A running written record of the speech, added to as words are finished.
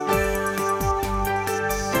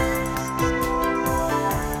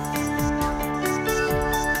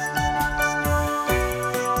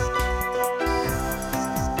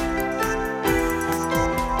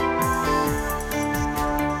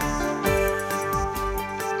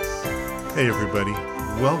Hey, everybody.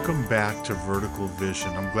 Welcome back to Vertical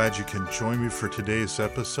Vision. I'm glad you can join me for today's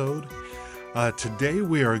episode. Today,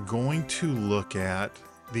 we are going to look at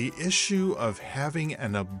the issue of having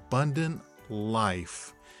an abundant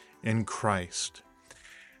life in Christ.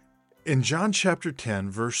 In John chapter 10,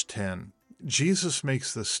 verse 10, Jesus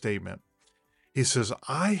makes this statement. He says,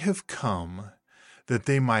 I have come that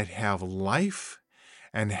they might have life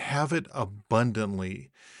and have it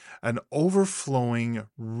abundantly, an overflowing,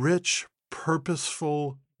 rich,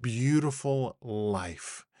 purposeful, beautiful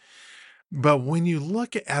life. But when you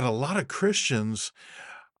look at a lot of Christians,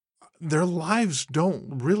 their lives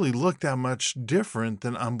don't really look that much different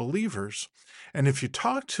than unbelievers. And if you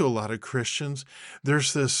talk to a lot of Christians,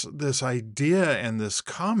 there's this idea and this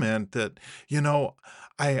comment that,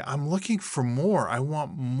 I'm looking for more. I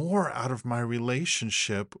want more out of my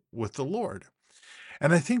relationship with the Lord.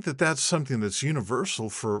 And I think that that's something that's universal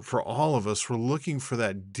for all of us. We're looking for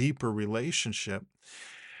that deeper relationship.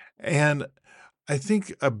 And I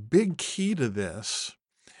think a big key to this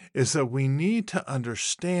is that we need to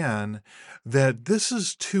understand that this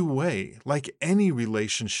is two-way, like any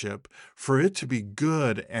relationship. For it to be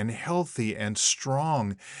good and healthy and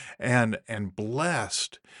strong and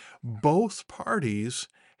blessed, both parties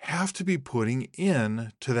have to be putting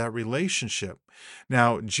in to that relationship.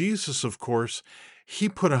 Now, Jesus, of course, he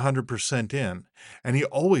put 100% in, and he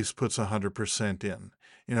always puts 100% in.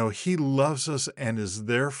 He loves us and is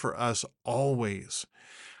there for us always.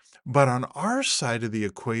 But on our side of the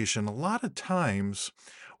equation, a lot of times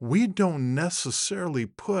we don't necessarily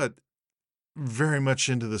put very much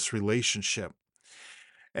into this relationship.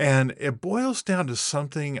 And it boils down to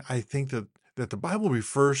something I think that the Bible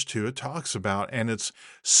refers to, it talks about, and it's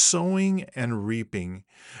sowing and reaping.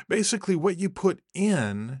 Basically, what you put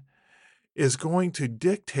in is going to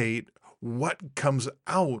dictate what comes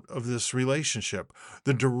out of this relationship,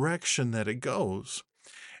 the direction that it goes.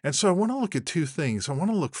 And so I want to look at two things. I want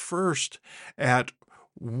to look first at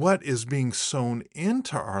what is being sown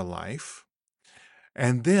into our life,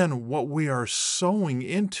 and then what we are sowing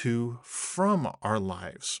into from our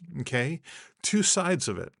lives. Okay? Two sides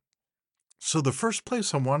of it. So the first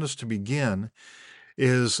place I want us to begin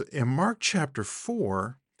is in Mark chapter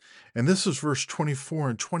 4, and this is verse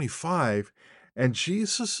 24 and 25, and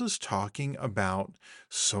Jesus is talking about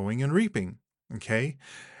sowing and reaping. Okay?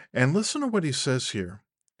 And listen to what he says here.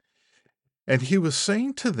 And he was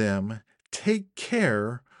saying to them, take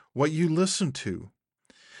care what you listen to.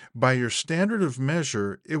 By your standard of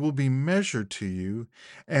measure, it will be measured to you,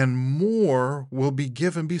 and more will be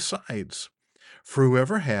given besides. For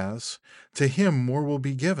whoever has, to him more will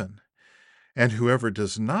be given. And whoever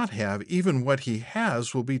does not have, even what he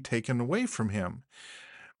has will be taken away from him.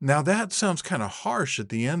 Now that sounds kind of harsh at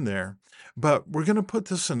the end there, but we're going to put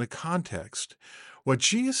this into context. What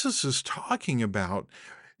Jesus is talking about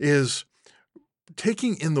is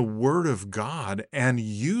taking in the Word of God and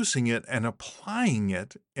using it and applying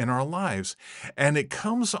it in our lives. And it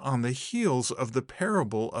comes on the heels of the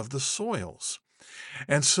parable of the soils.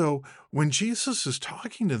 And so when Jesus is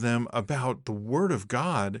talking to them about the Word of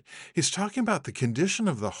God, he's talking about the condition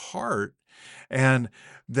of the heart, and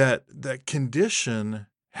that condition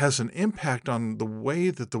has an impact on the way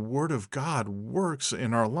that the Word of God works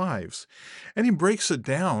in our lives. And he breaks it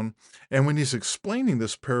down. And when he's explaining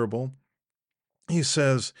this parable, he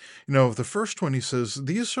says, the first one, he says,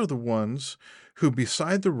 these are the ones who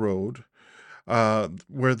beside the road,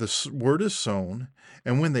 where the word is sown,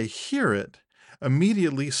 and when they hear it,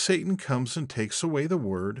 immediately Satan comes and takes away the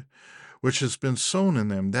word which has been sown in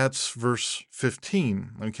them. That's verse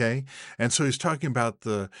 15, okay? And so he's talking about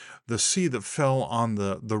the seed that fell on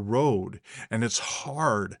the road, and it's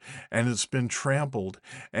hard, and it's been trampled,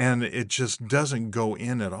 and it just doesn't go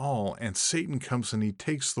in at all, and Satan comes and he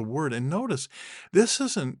takes the word. And notice, this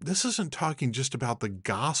isn't talking just about the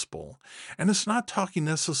gospel, and it's not talking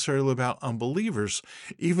necessarily about unbelievers,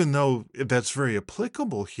 even though that's very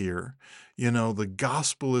applicable here. The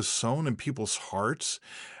gospel is sown in people's hearts,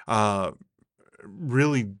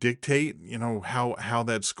 really dictate, how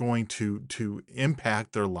that's going to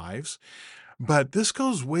impact their lives. But this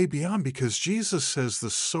goes way beyond, because Jesus says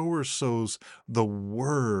the sower sows the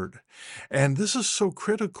word. And this is so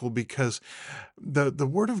critical, because the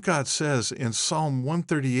word of God says in Psalm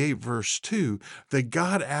 138, verse 2, that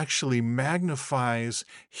God actually magnifies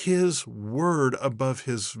his word above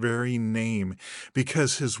his very name,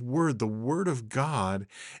 because his word, the word of God,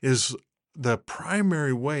 is the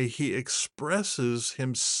primary way he expresses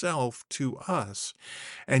himself to us.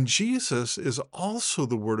 And Jesus is also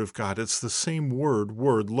the Word of God. It's the same word,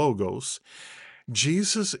 logos.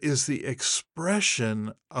 Jesus is the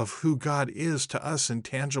expression of who God is to us in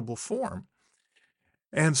tangible form.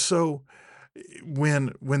 And so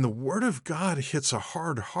when the word of God hits a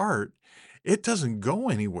hard heart, it doesn't go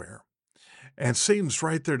anywhere. And Satan's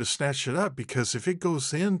right there to snatch it up, because if it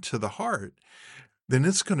goes into the heart, then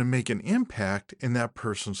it's going to make an impact in that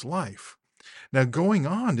person's life. Now, going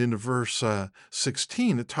on into verse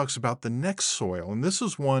 16, it talks about the next soil, and this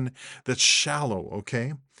is one that's shallow,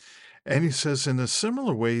 okay? And he says, in a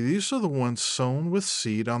similar way, these are the ones sown with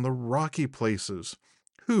seed on the rocky places,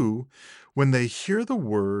 who, when they hear the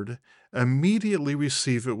word, immediately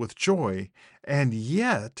receive it with joy, and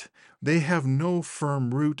yet they have no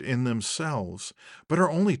firm root in themselves, but are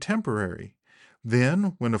only temporary.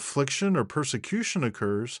 Then, when affliction or persecution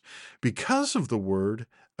occurs because of the word,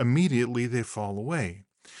 immediately they fall away.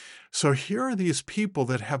 So here are these people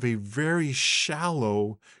that have a very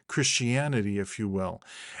shallow Christianity, if you will,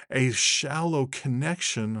 a shallow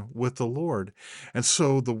connection with the Lord. And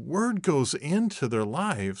so the word goes into their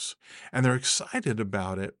lives and they're excited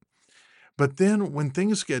about it. But then when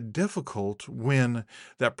things get difficult, when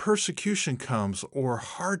that persecution comes or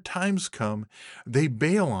hard times come, they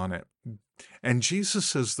bail on it. And Jesus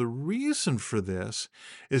says the reason for this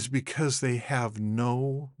is because they have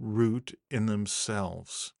no root in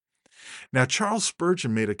themselves. Now, Charles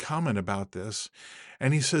Spurgeon made a comment about this,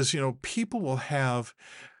 and he says, people will have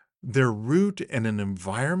their root in an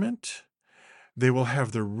environment, they will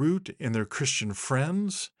have their root in their Christian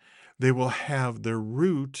friends, they will have their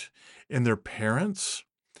root in their parents,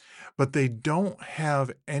 but they don't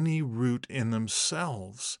have any root in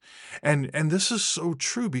themselves. And this is so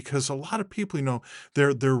true, because a lot of people,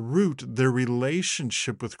 their root, their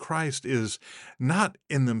relationship with Christ is not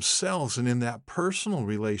in themselves and in that personal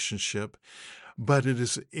relationship, but it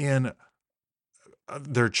is in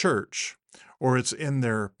their church, or it's in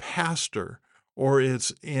their pastor, or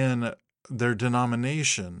it's in their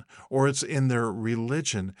denomination, or it's in their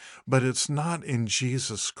religion, but it's not in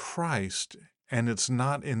Jesus Christ, and it's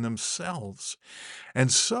not in themselves. And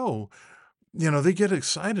so, they get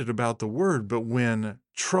excited about the word, but when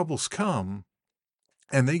troubles come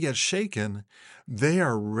and they get shaken, they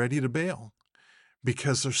are ready to bail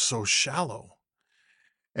because they're so shallow.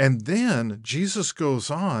 And then Jesus goes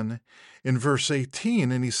on in verse 18,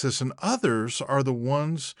 and he says, and others are the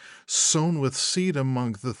ones sown with seed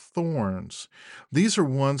among the thorns. These are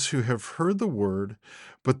ones who have heard the word,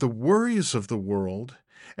 but the worries of the world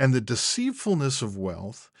and the deceitfulness of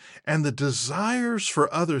wealth and the desires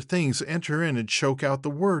for other things enter in and choke out the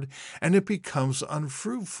word, and it becomes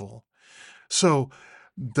unfruitful. So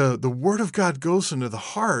the word of God goes into the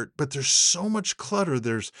heart, but there's so much clutter.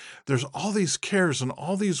 There's all these cares and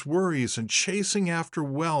all these worries and chasing after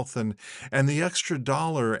wealth and the extra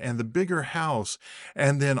dollar and the bigger house,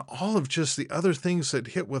 and then all of just the other things that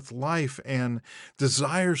hit with life and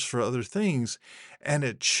desires for other things, and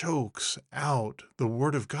it chokes out the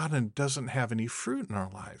word of God and doesn't have any fruit in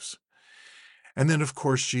our lives. And then, of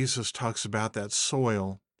course, Jesus talks about that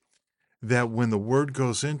soil, that when the word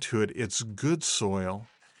goes into it, it's good soil.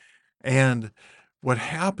 And what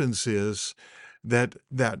happens is that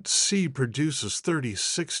seed produces 30,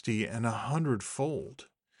 60, and 100-fold.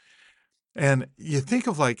 And you think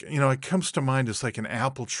of, like, it comes to mind as like an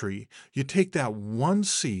apple tree. You take that one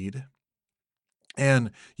seed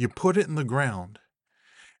and you put it in the ground,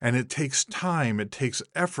 and it takes time, it takes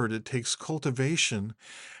effort, it takes cultivation.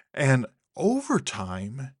 And over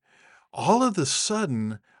time, all of a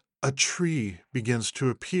sudden, a tree begins to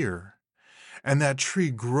appear, and that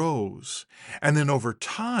tree grows. And then over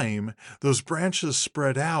time, those branches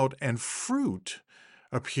spread out and fruit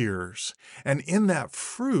appears. And in that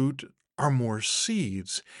fruit are more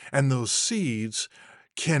seeds. And those seeds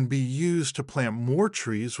can be used to plant more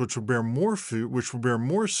trees, which will bear more fruit, which will bear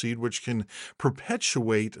more seed, which can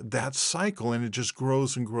perpetuate that cycle. And it just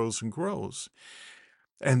grows and grows and grows.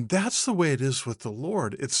 And that's the way it is with the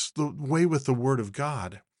Lord. It's the way with the Word of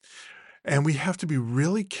God. And we have to be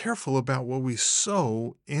really careful about what we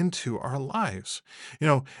sow into our lives.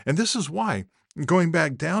 And this is why, going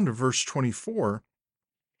back down to verse 24,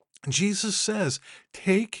 Jesus says,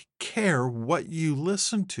 take care what you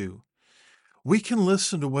listen to. We can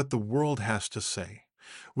listen to what the world has to say.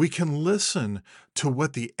 We can listen to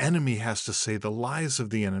what the enemy has to say, the lies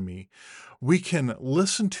of the enemy. We can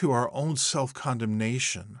listen to our own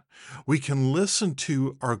self-condemnation. We can listen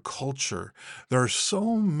to our culture. There are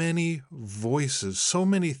so many voices, so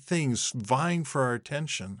many things vying for our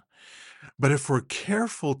attention. But if we're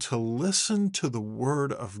careful to listen to the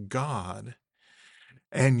Word of God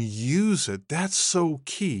and use it, that's so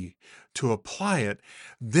key, to apply it,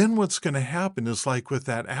 then what's going to happen is like with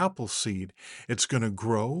that apple seed, it's going to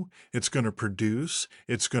grow, it's going to produce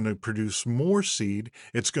more seed,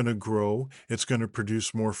 it's going to grow, it's going to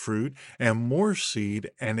produce more fruit and more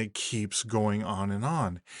seed, and it keeps going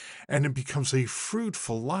on. And it becomes a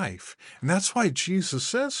fruitful life. And that's why Jesus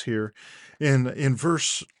says here in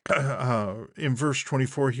verse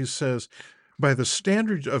 24, he says, by the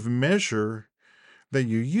standard of measure that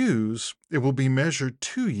you use, it will be measured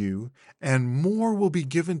to you, and more will be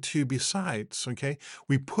given to you besides. Okay?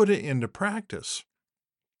 We put it into practice.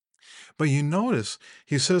 But you notice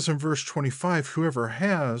he says in verse 25, whoever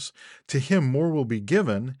has, to him more will be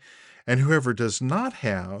given, and whoever does not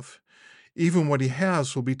have, even what he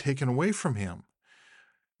has will be taken away from him.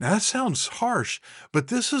 Now, that sounds harsh, but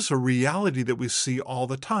this is a reality that we see all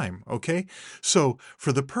the time, okay? So,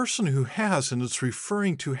 for the person who has, and it's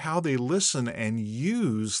referring to how they listen and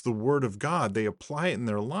use the Word of God, they apply it in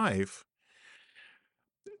their life,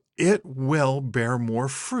 it will bear more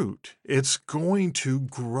fruit. It's going to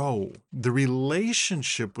grow. The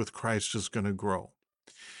relationship with Christ is going to grow.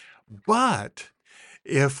 But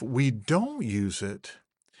if we don't use it,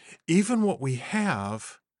 even what we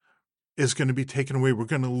have is going to be taken away. We're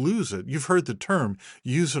going to lose it. You've heard the term,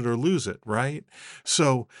 use it or lose it, right?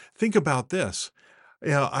 So think about this.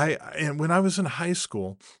 And when I was in high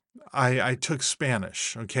school, I took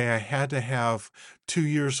Spanish. Okay, I had to have 2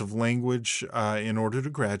 years of language in order to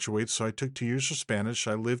graduate. So I took 2 years of Spanish.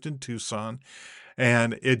 I lived in Tucson,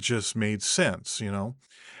 and it just made sense.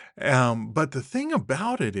 But the thing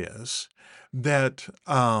about it is that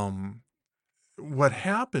what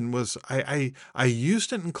happened was I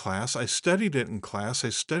used it in class. I studied it in class. I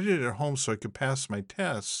studied it at home so I could pass my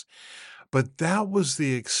tests. But that was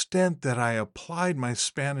the extent that I applied my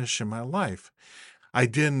Spanish in my life. I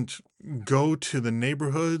didn't go to the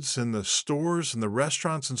neighborhoods and the stores and the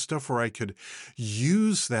restaurants and stuff where I could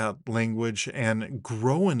use that language and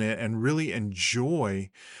grow in it and really enjoy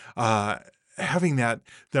having that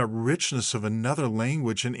richness of another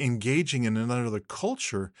language and engaging in another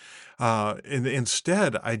culture. And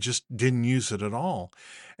instead, I just didn't use it at all.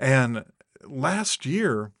 And last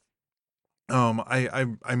year,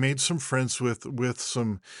 I made some friends with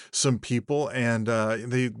some people, and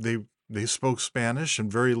they spoke Spanish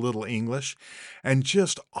and very little English, and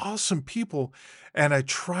just awesome people. And I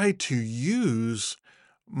tried to use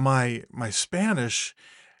my Spanish,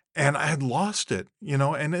 and I had lost it,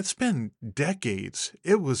 and it's been decades.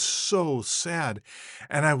 It was so sad.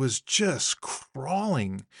 And I was just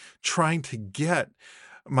crawling, trying to get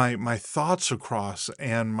my thoughts across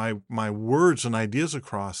and my words and ideas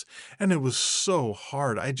across. And it was so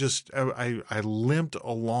hard. I limped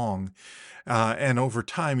along. And over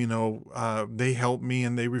time, they helped me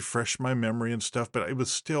and they refreshed my memory and stuff, but it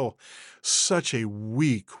was still such a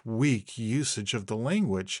weak usage of the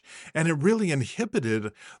language. And it really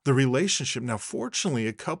inhibited the relationship. Now, fortunately,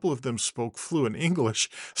 a couple of them spoke fluent English,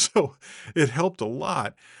 so it helped a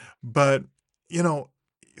lot. But, you know,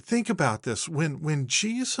 think about this. When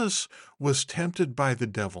Jesus was tempted by the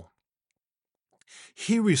devil,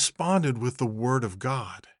 he responded with the word of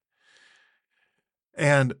God.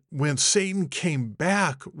 And when Satan came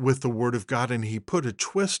back with the word of God and he put a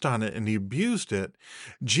twist on it and he abused it,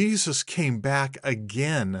 Jesus came back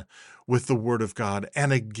again with the word of God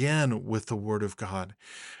and again with the word of God.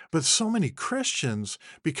 But so many Christians,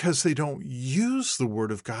 because they don't use the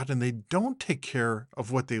word of God and they don't take care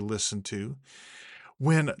of what they listen to,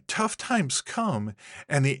 when tough times come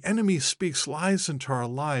and the enemy speaks lies into our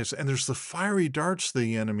lives and there's the fiery darts of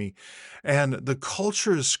the enemy and the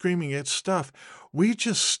culture is screaming its stuff, we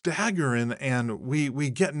just stagger and we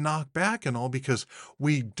get knocked back and all because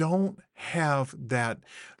we don't have that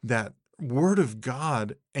word of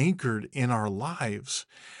God anchored in our lives.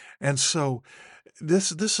 And so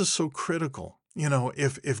this is so critical.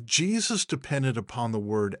 If Jesus depended upon the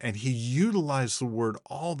word and he utilized the word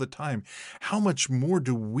all the time, how much more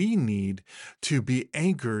do we need to be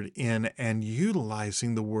anchored in and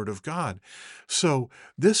utilizing the word of God? So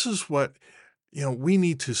this is what we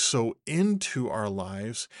need to sow into our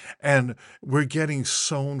lives, and we're getting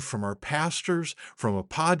sown from our pastors, from a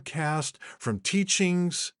podcast, from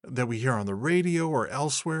teachings that we hear on the radio or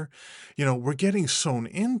elsewhere. We're getting sown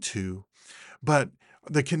into, but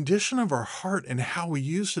the condition of our heart and how we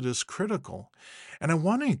use it is critical. And I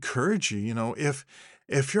want to encourage you,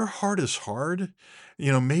 if your heart is hard,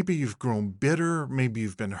 maybe you've grown bitter, maybe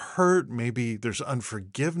you've been hurt, maybe there's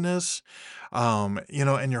unforgiveness, and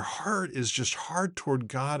your heart is just hard toward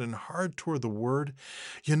God and hard toward the word.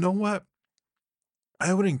 You know what?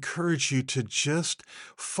 I would encourage you to just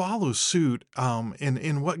follow suit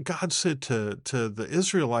in what God said to the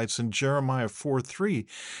Israelites in Jeremiah 4:3.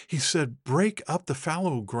 He said, break up the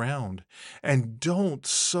fallow ground and don't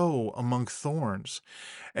sow among thorns.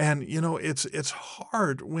 And it's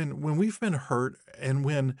hard when we've been hurt and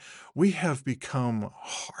when we have become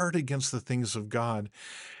hard against the things of God.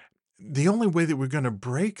 The only way that we're going to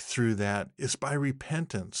break through that is by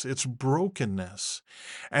repentance. It's brokenness.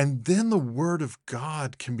 And then the word of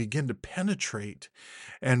God can begin to penetrate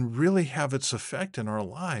and really have its effect in our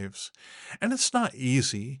lives. And it's not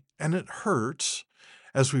easy and it hurts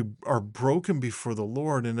as we are broken before the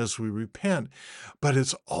Lord and as we repent, but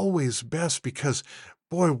it's always best because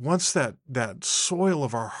boy, once that soil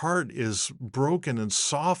of our heart is broken and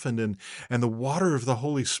softened and the water of the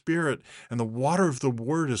Holy Spirit and the water of the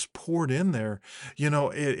word is poured in there,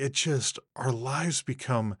 it just, our lives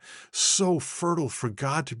become so fertile for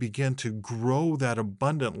God to begin to grow that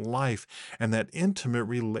abundant life and that intimate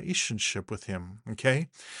relationship with Him. Okay.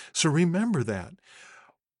 So remember that.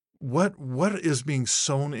 What is being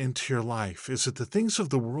sown into your life? Is it the things of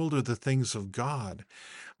the world or the things of God?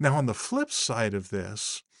 Now, on the flip side of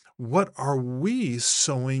this, what are we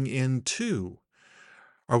sowing into?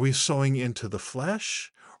 Are we sowing into the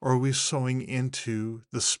flesh or are we sowing into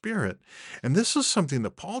the spirit? And this is something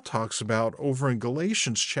that Paul talks about over in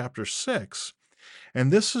Galatians chapter 6.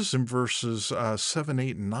 And this is in verses 7,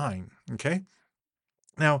 8, and 9. Okay.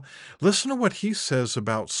 Now, listen to what he says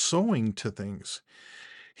about sowing to things.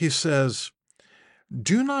 He says,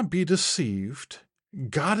 do not be deceived.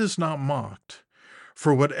 God is not mocked.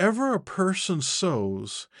 For whatever a person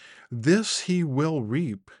sows, this he will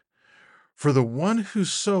reap. For the one who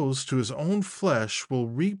sows to his own flesh will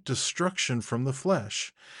reap destruction from the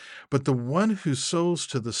flesh, but the one who sows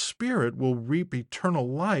to the Spirit will reap eternal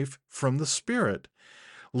life from the Spirit.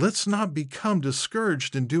 Let's not become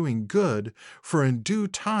discouraged in doing good, for in due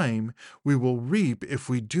time we will reap if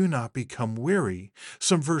we do not become weary.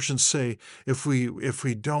 Some versions say if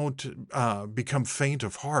we don't become faint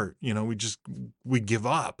of heart, we give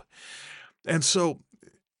up. And so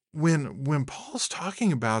when Paul's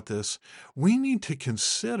talking about this, we need to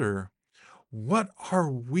consider, what are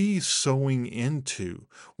we sowing into?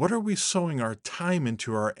 What are we sowing our time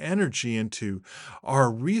into, our energy into,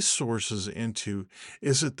 our resources into?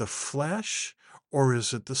 Is it the flesh or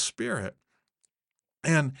is it the spirit?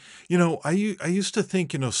 And I used to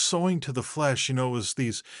think, sowing to the flesh, was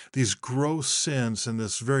these gross sins and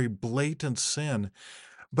this very blatant sin.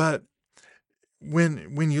 But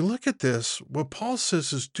when you look at this, what Paul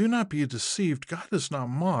says is, do not be deceived. God is not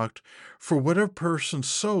mocked. For whatever person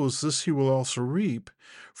sows, this he will also reap.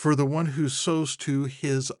 For the one who sows to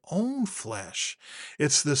his own flesh,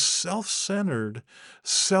 it's this self-centered,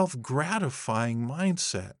 self-gratifying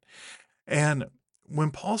mindset. And when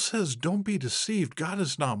Paul says, don't be deceived, God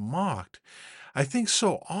is not mocked, I think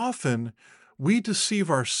so often we deceive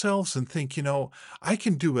ourselves and think, I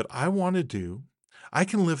can do what I want to do. I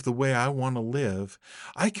can live the way I want to live.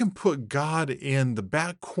 I can put God in the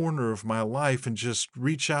back corner of my life and just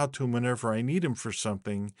reach out to Him whenever I need Him for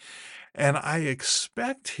something. And I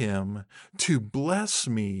expect Him to bless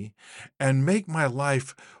me and make my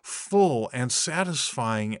life full and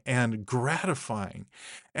satisfying and gratifying.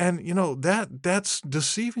 And, that's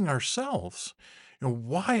deceiving ourselves.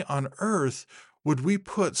 Why on earth would we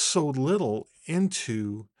put so little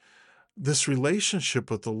into this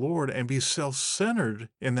relationship with the Lord and be self-centered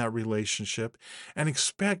in that relationship and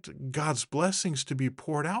expect God's blessings to be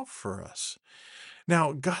poured out for us?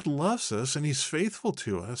 Now, God loves us and He's faithful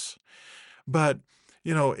to us, but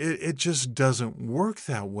it just doesn't work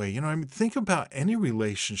that way. Think about any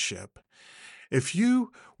relationship. If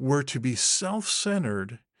you were to be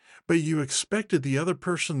self-centered, but you expected the other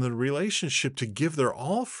person in the relationship to give their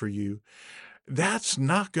all for you, that's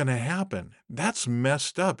not going to happen. That's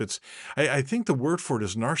messed up. I think the word for it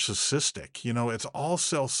is narcissistic. It's all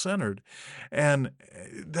self-centered. And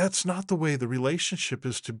that's not the way the relationship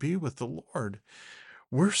is to be with the Lord.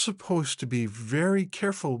 We're supposed to be very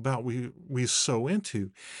careful about what we sow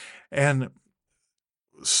into. And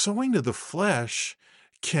sowing to the flesh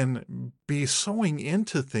can be sowing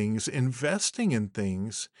into things, investing in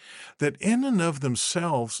things that in and of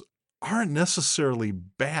themselves aren't necessarily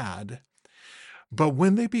bad. But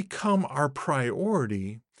when they become our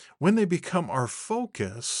priority, when they become our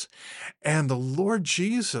focus, and the Lord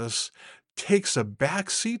Jesus takes a back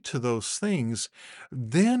seat to those things,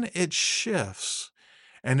 then it shifts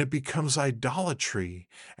and it becomes idolatry,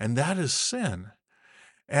 and that is sin.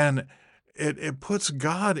 And it puts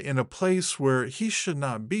God in a place where He should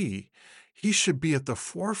not be. He should be at the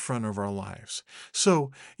forefront of our lives.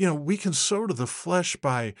 So, we can sow to the flesh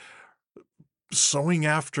by sowing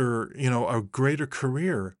after, a greater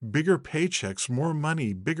career, bigger paychecks, more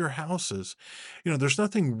money, bigger houses. There's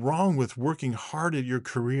nothing wrong with working hard at your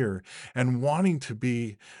career and wanting to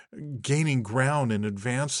be gaining ground and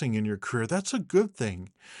advancing in your career. That's a good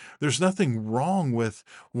thing. There's nothing wrong with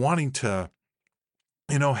wanting to,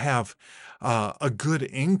 have a good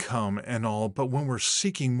income and all, but when we're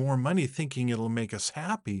seeking more money, thinking it'll make us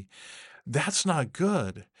happy, that's not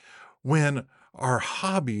good. When our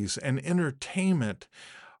hobbies and entertainment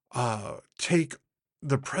take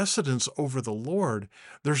the precedence over the Lord,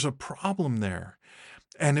 there's a problem there,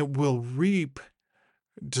 and it will reap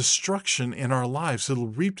destruction in our lives. It'll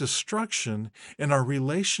reap destruction in our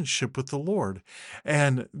relationship with the Lord.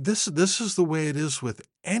 And this is the way it is with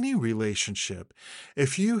any relationship.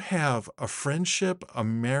 If you have a friendship, a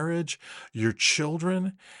marriage, your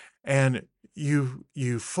children, and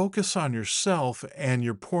you focus on yourself and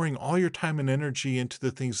you're pouring all your time and energy into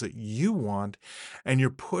the things that you want, and you're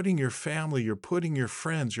putting your family, you're putting your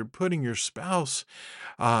friends, you're putting your spouse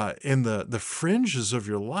in the fringes of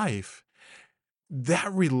your life,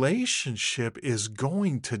 that relationship is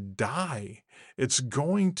going to die. It's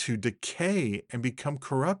going to decay and become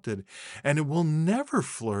corrupted, and it will never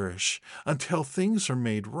flourish until things are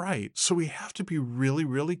made right. So we have to be really,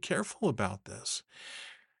 really careful about this.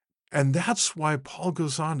 And that's why Paul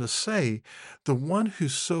goes on to say, the one who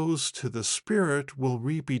sows to the Spirit will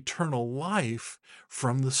reap eternal life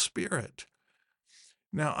from the Spirit.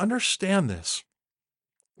 Now, understand this.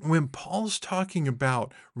 When Paul's talking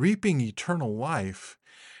about reaping eternal life,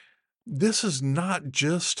 this is not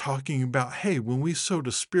just talking about, hey, when we sow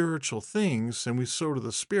to spiritual things and we sow to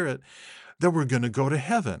the Spirit, that we're going to go to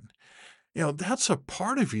heaven. That's a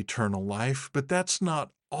part of eternal life, but that's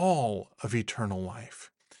not all of eternal life.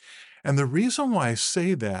 And the reason why I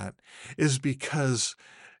say that is because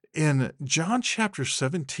in John chapter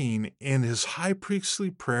 17, in his high priestly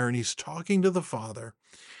prayer, and he's talking to the Father,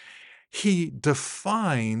 he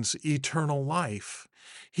defines eternal life.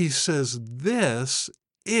 He says, "This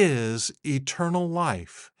is eternal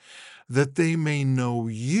life, that they may know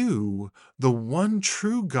you, the one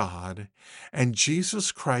true God, and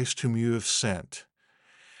Jesus Christ whom you have sent."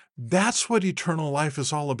 That's what eternal life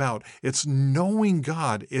is all about. It's knowing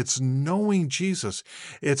God. It's knowing Jesus.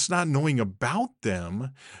 It's not knowing about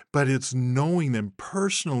them, but it's knowing them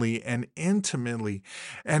personally and intimately.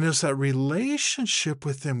 And as that relationship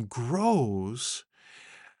with them grows,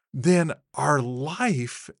 then our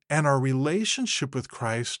life and our relationship with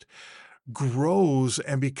Christ grows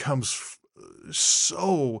and becomes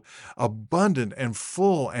so abundant and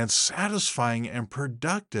full and satisfying and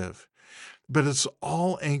productive. But it's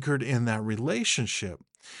all anchored in that relationship.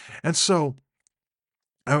 And so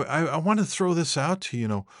I want to throw this out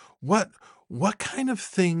to what kind of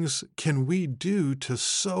things can we do to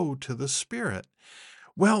sow to the Spirit?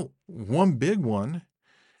 Well, one big one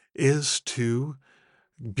is to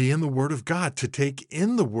be in the Word of God, to take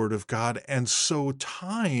in the Word of God and sow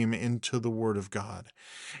time into the Word of God.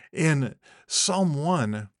 In Psalm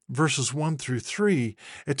 1, verses 1 through 3,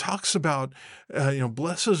 it talks about,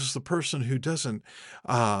 blessed is the person who doesn't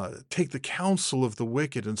take the counsel of the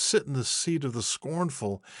wicked and sit in the seat of the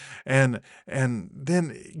scornful. And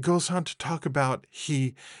then it goes on to talk about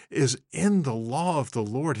he is in the law of the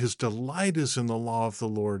Lord. His delight is in the law of the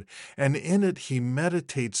Lord. And in it he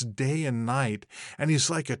meditates day and night. And he's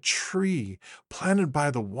like a tree planted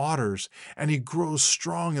by the waters, and he grows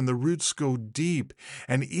strong and the roots go deep.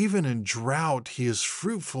 And even in drought, he is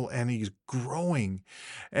fruitful and he's growing.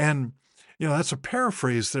 And, that's a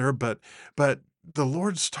paraphrase there, but the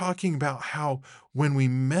Lord's talking about how when we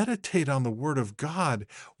meditate on the Word of God,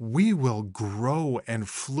 we will grow and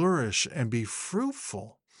flourish and be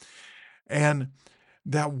fruitful. And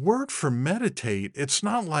that word for meditate, it's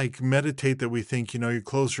not like meditate that we think, you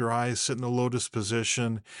close your eyes, sit in the lotus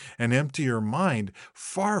position, and empty your mind.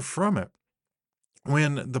 Far from it.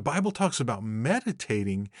 When the Bible talks about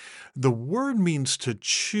meditating, the word means to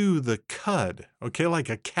chew the cud, okay, like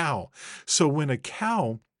a cow. So when a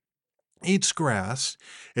cow eats grass,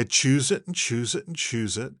 it chews it and chews it and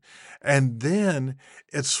chews it, and then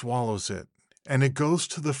it swallows it, and it goes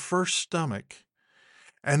to the first stomach,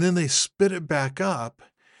 and then they spit it back up,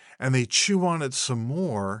 and they chew on it some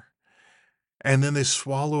more, and then they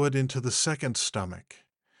swallow it into the second stomach.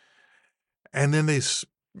 And then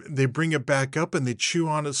they bring it back up and they chew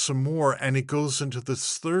on it some more, and it goes into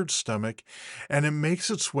this third stomach, and it makes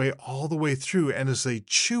its way all the way through. And as they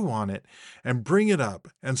chew on it and bring it up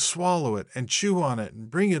and swallow it and chew on it and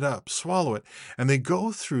bring it up, swallow it, and they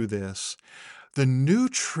go through this, the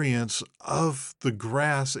nutrients of the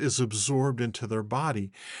grass is absorbed into their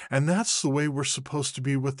body. And that's the way we're supposed to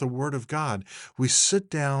be with the Word of God. We sit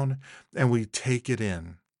down and we take it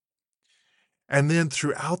in. And then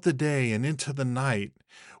throughout the day and into the night,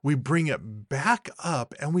 we bring it back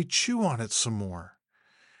up and we chew on it some more.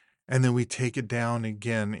 And then we take it down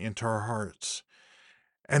again into our hearts.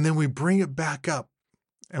 And then we bring it back up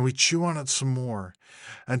and we chew on it some more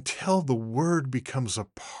until the Word becomes a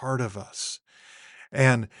part of us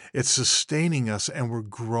and it's sustaining us and we're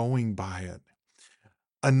growing by it.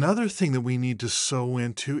 Another thing that we need to sow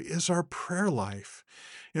into is our prayer life.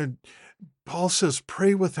 You know, Paul says,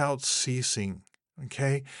 pray without ceasing.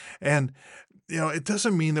 Okay. And it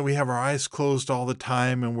doesn't mean that we have our eyes closed all the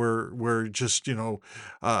time and we're just, doing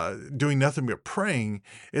nothing but praying.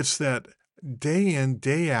 It's that day in,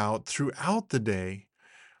 day out, throughout the day,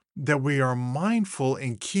 that we are mindful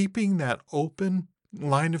in keeping that open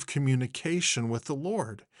line of communication with the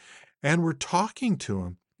Lord. And we're talking to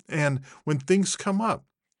Him. And when things come up,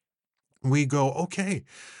 we go, okay,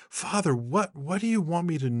 Father, what do you want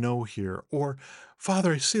me to know here? Or,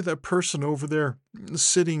 Father, I see that person over there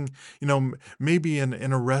sitting, maybe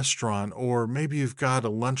in a restaurant, or maybe you've got a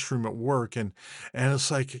lunchroom at work, and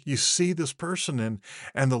it's like you see this person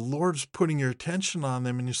and the Lord's putting your attention on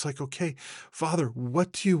them, and it's like, okay, Father,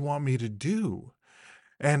 what do you want me to do?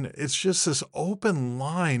 And it's just this open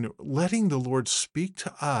line, letting the Lord speak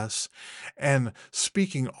to us and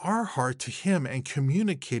speaking our heart to Him and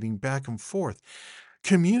communicating back and forth.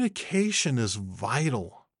 Communication is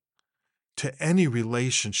vital to any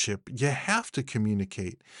relationship. You have to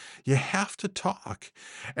communicate. You have to talk.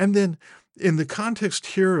 And then in the context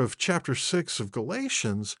here of chapter 6 of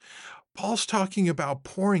Galatians, Paul's talking about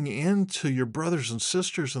pouring into your brothers and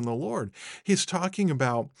sisters in the Lord. He's talking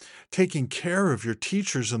about taking care of your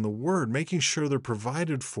teachers in the Word, making sure they're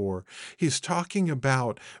provided for. He's talking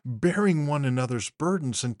about bearing one another's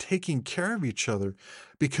burdens and taking care of each other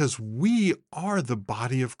because we are the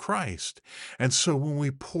body of Christ. And so when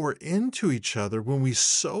we pour into each other, when we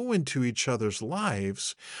sow into each other's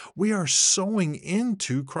lives, we are sowing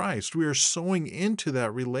into Christ. We are sowing into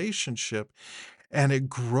that relationship. And it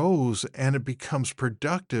grows and it becomes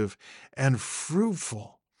productive and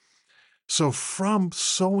fruitful. So from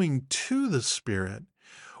sowing to the Spirit,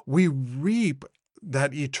 we reap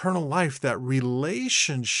that eternal life, that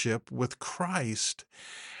relationship with Christ,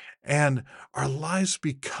 and our lives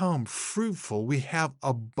become fruitful. We have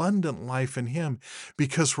abundant life in Him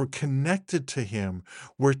because we're connected to Him.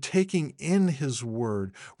 We're taking in His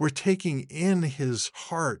Word. We're taking in His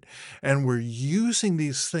heart, and we're using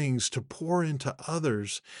these things to pour into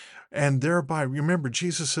others. And thereby, remember,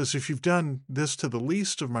 Jesus says, if you've done this to the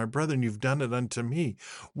least of my brethren, you've done it unto me.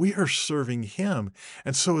 We are serving Him.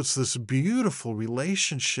 And so it's this beautiful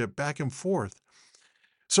relationship back and forth.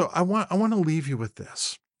 So I want to leave you with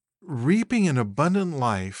this. Reaping an abundant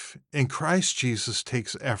life in Christ Jesus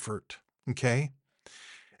takes effort, okay?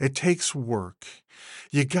 It takes work.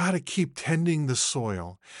 You got to keep tending the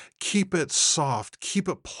soil. Keep it soft. Keep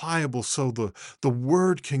it pliable so the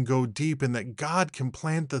Word can go deep and that God can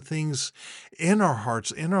plant the things in our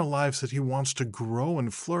hearts, in our lives that He wants to grow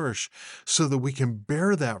and flourish so that we can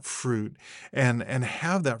bear that fruit and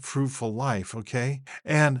have that fruitful life, okay?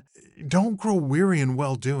 And don't grow weary in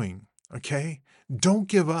well-doing, okay? Don't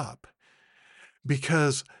give up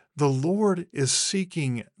because the Lord is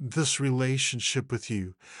seeking this relationship with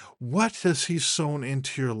you. What has He sown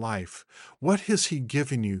into your life? What has He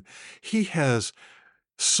given you? He has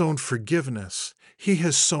sown forgiveness. He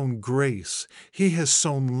has sown grace. He has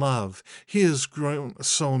sown love. He has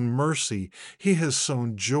sown mercy. He has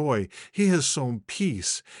sown joy. He has sown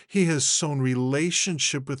peace. He has sown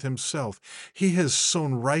relationship with Himself. He has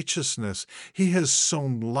sown righteousness. He has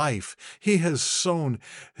sown life. He has sown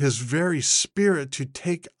His very Spirit to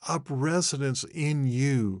take up residence in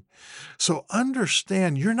you. So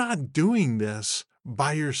understand, you're not doing this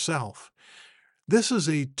by yourself. This is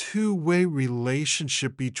a two-way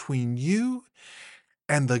relationship between you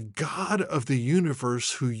and the God of the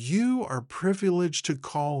universe who you are privileged to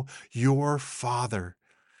call your Father.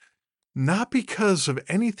 Not because of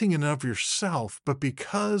anything in and of yourself, but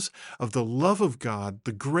because of the love of God,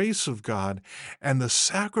 the grace of God, and the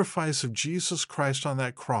sacrifice of Jesus Christ on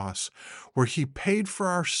that cross, where He paid for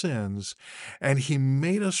our sins and He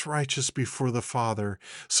made us righteous before the Father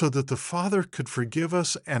so that the Father could forgive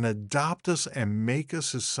us and adopt us and make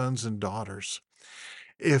us His sons and daughters.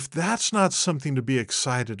 If that's not something to be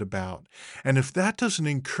excited about, and if that doesn't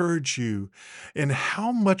encourage you in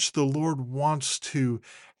how much the Lord wants to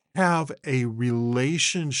have a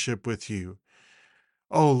relationship with you,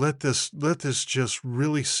 oh, let this just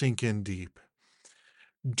really sink in deep.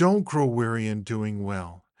 Don't grow weary in doing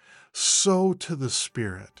well. Sow to the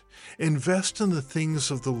Spirit. Invest in the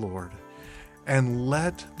things of the Lord, and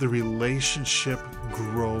let the relationship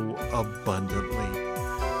grow abundantly.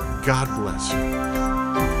 God bless you.